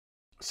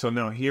So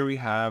now here we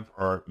have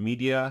our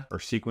media, our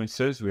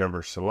sequences, we have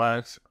our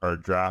selects, our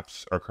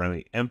drafts are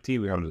currently empty.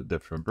 We have the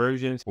different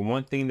versions. But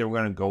one thing that we're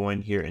going to go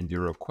in here and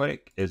do real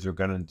quick is we're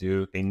going to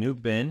do a new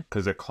bin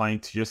because the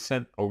client just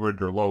sent over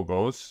their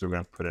logos. So we're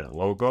going to put in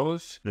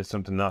logos. There's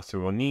something else that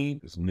we'll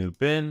need. There's a new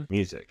bin,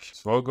 music,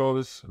 so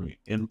logos, let me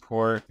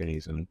import,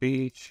 Benny's on the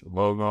beach,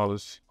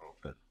 logos.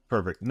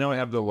 Perfect. Now I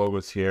have the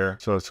logos here.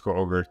 So let's go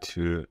over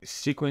to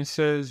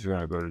sequences. We're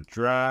going to go to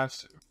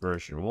drafts,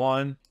 version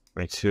 1,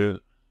 right 2.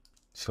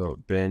 So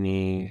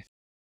Benny.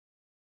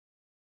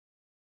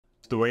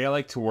 The way I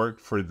like to work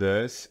for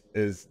this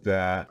is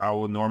that I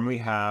will normally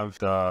have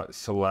the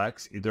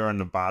selects either on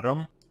the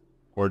bottom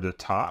or the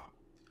top.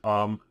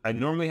 I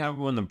normally have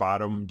them on the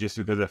bottom just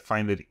because I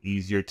find it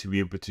easier to be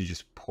able to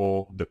just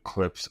pull the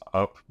clips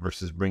up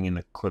versus bringing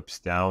the clips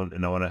down.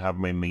 And I want to have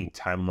my main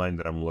timeline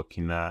that I'm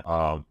looking at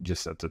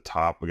just at the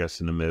top, I guess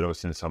in the middle,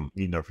 since I'm,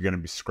 if you're going to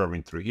be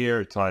scrubbing through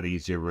here, it's a lot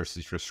easier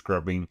versus just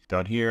scrubbing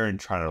down here and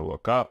trying to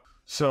look up.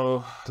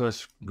 So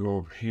let's go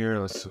over here.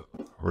 Let's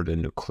over the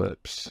new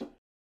clips.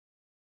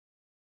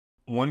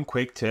 One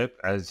quick tip,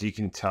 as you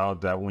can tell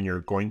that when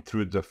you're going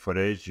through the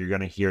footage, you're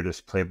going to hear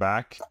this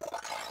playback.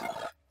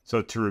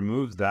 So to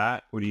remove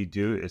that, what you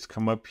do is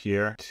come up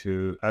here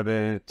to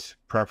edit,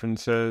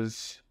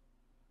 preferences,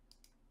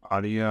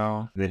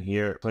 audio, then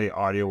here play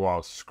audio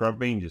while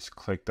scrubbing, just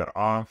click that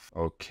off.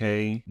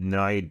 Okay,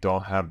 now you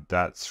don't have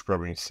that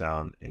scrubbing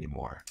sound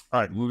anymore. All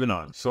right, moving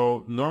on.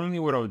 So normally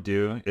what I'll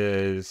do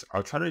is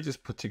I'll try to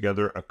just put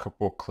together a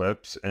couple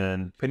clips,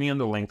 and depending on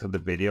the length of the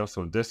video,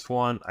 so this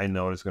one I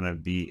know is going to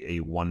be a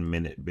 1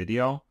 minute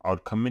video. I'll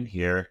come in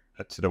here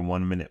to the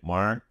 1 minute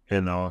mark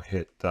and I'll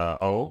hit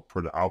the O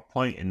for the out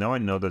point, and now I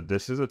know that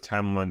this is a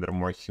timeline that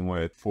I'm working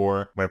with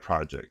for my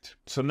project.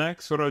 So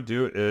next what I'll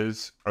do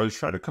is I'll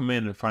try to come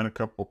in and find a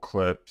couple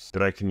clips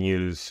that I can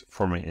use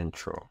for my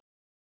intro.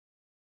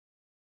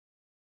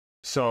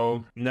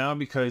 So now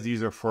because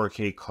these are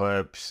 4K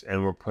clips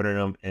and we're putting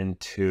them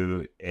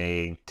into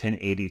a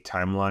 1080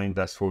 timeline,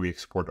 that's where we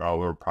export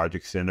all our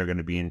projects in. They're going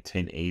to be in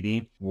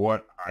 1080.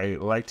 What I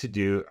like to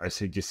do, I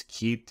say just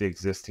keep the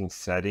existing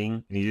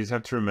setting. And you just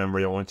have to remember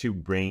that once you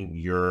bring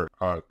your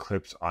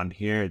clips on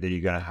here, that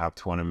you're going to have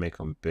to want to make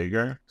them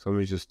bigger. So let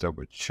me just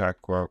double check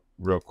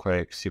real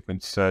quick.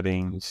 Sequence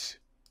settings.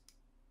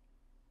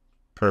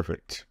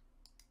 Perfect.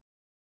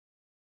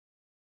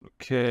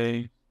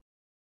 Okay.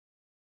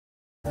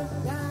 And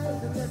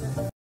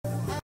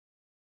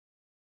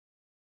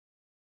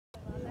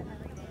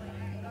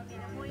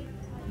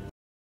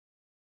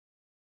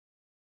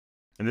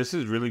this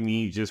is really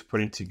me just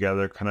putting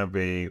together kind of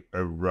a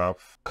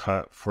rough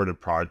cut for the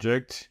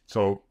project.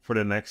 So for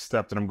the next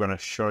step that I'm going to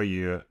show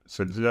you,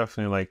 so it's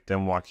definitely like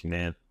them walking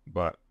in,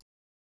 but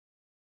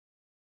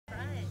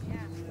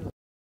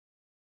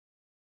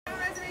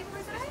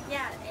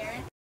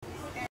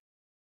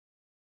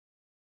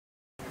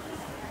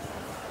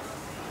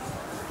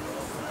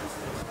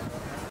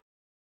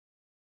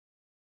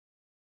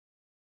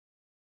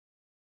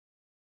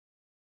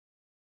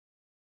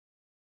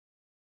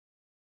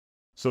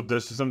so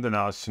this is something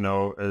else to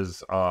know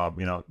is,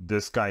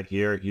 this guy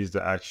here, he's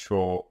the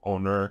actual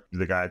owner,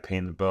 the guy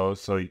paying the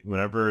bills. So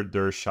whenever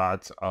there's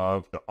shots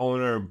of the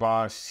owner,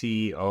 boss,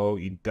 CEO,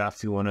 you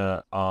definitely want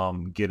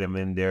to get him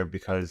in there,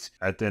 because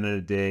at the end of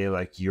the day,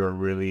 like, you're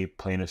really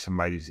playing to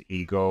somebody's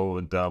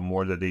ego. The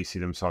more that they see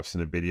themselves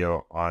in the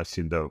video,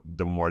 honestly,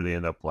 the more they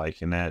end up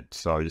liking it.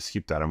 So just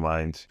keep that in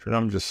mind. For now,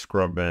 I'm just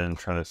scrubbing,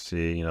 trying to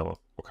see, what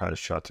kind of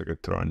shots I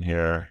could throw in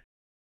here.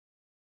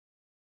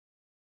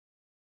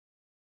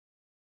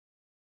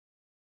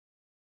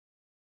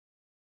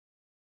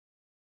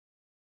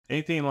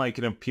 Anything like,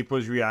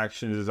 people's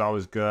reactions is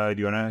always good.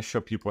 You want to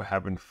show people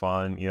having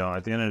fun.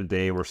 At the end of the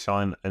day, we're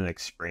selling an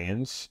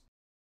experience.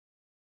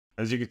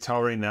 As you can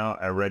tell right now,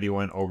 I already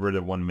went over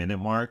the 1 minute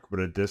mark,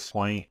 but at this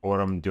point, what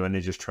I'm doing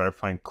is just try to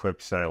find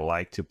clips that I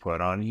like to put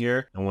on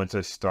here. And once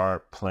I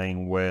start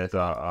playing with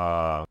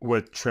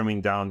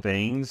trimming down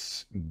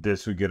things,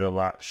 this would get a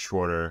lot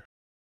shorter.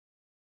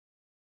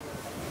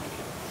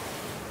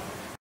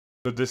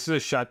 So this is a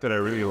shot that I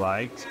really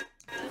liked.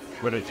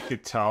 But as you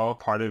could tell,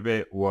 part of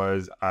it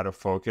was out of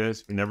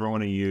focus. We never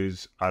want to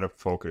use out of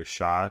focus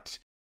shots.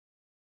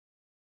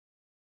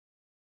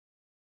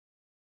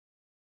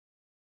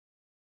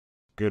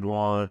 Good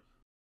one.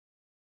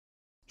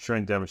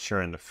 Showing them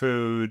sharing the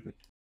food.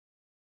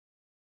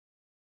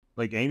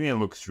 Like, anything that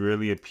looks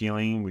really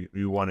appealing,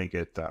 we want to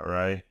get that,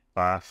 right?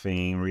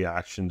 Laughing,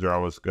 reactions are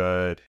always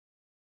good.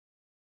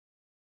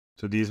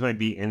 So these might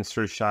be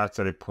insert shots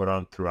that I put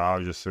on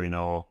throughout, just so you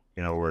know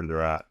where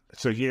they're at.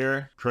 So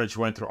here, pretty much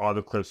went through all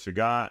the clips we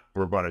got.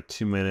 We're about a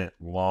 2 minute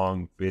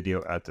long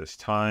video at this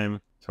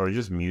time. So I'll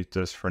just mute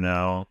this for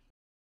now.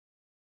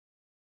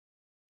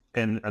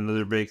 And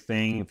another big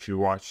thing, if you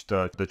watch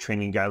the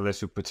training guide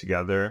list we put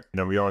together,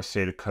 we always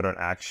say to cut on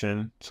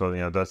action.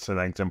 So, that's an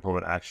example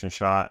of an action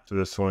shot. So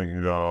this one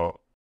can go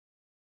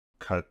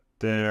cut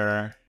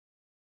there.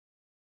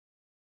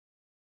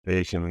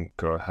 They can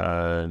go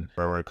ahead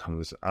wherever it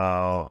comes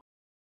out.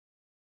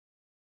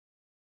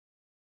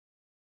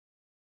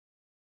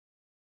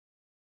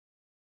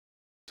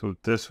 So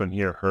this one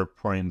here, her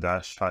putting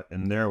that shot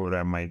in there, what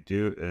I might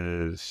do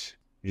is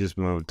you just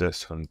move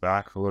this one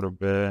back a little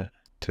bit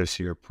to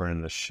see her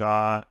putting the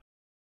shot.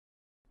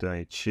 Then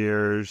I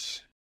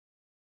cheers.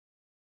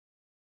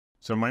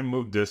 So I might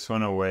move this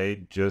one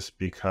away just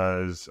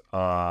because,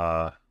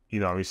 you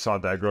know, we saw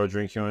that girl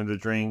drinking the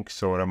drink.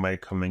 So what I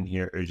might come in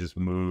here is just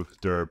move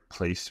their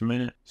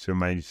placement. So we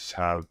might just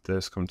have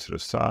this come to the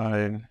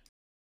side.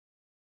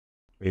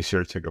 Make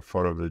sure to take a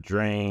photo of the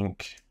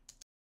drink.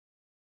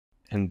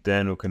 And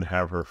then we can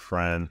have her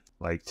friend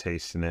like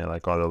tasting it,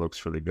 like, oh, that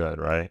looks really good,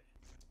 right?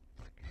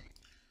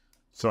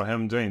 So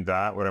him doing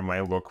that, what I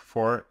might look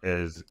for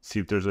is see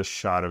if there's a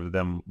shot of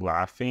them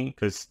laughing,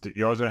 because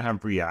you're always gonna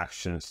have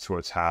reactions to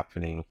what's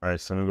happening. All right,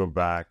 so I'm gonna go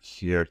back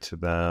here to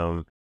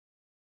them.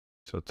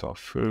 So it's all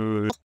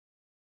food.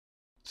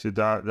 See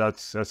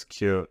that's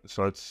cute.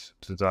 So let's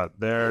do that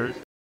there.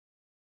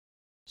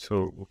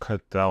 So we'll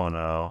cut that one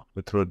out.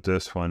 We'll throw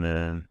this one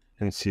in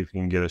and see if we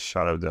can get a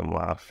shot of them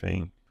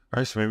laughing. All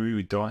right, so maybe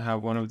we don't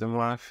have one of them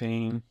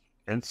laughing.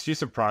 And it's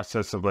just a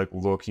process of like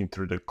looking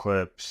through the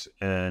clips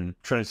and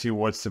trying to see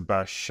what's the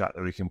best shot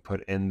that we can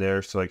put in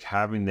there. So like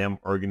having them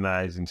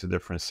organized into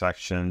different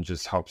sections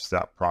just helps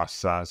that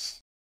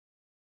process.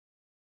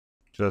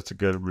 So that's a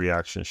good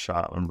reaction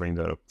shot. I'm gonna bring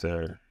that up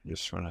there.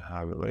 Just want to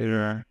have it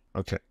later.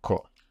 Okay,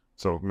 cool.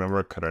 So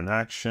remember, cut an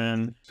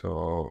action.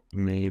 So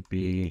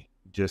maybe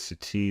just to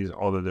tease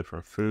all the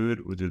different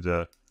food, we'll do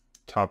the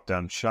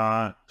top-down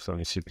shot. So let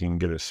me see if we can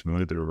get a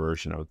smoother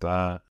version of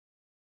that.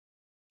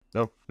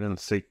 Nope, then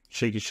let's take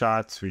shaky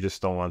shots. We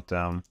just don't want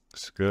them.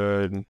 It's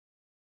good.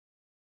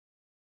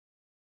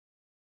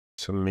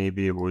 So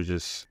maybe we'll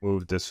just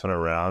move this one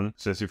around.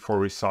 Since before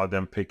we saw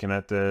them picking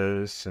at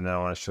this, and then I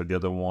want to show the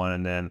other one,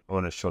 and then I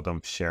want to show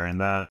them sharing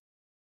that.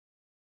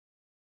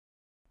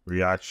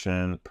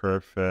 Reaction,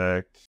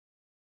 perfect.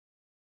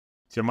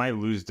 So you might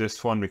lose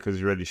this one because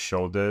you already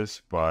showed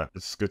this, but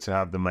it's good to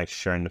have them like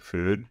sharing the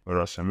food. What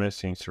else am I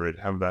missing? So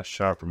already have that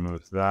shot,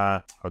 remove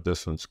that. Oh,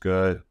 this one's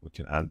good. We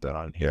can add that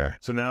on here.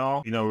 So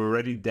now, you know, we're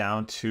already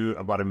down to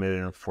about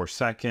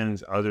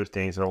 1:04. Other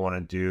things that I want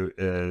to do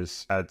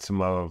is add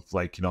some of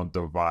like, you know,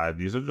 the vibe.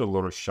 These are the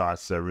little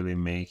shots that really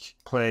make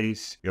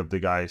place. You have the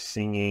guy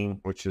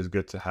singing, which is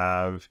good to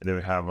have. And then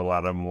we have a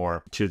lot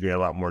more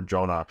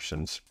drone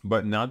options.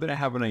 But now that I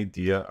have an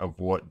idea of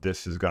what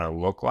this is going to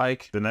look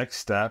like, the next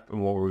step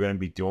and what we're going to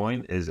be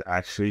doing is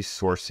actually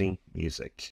sourcing music.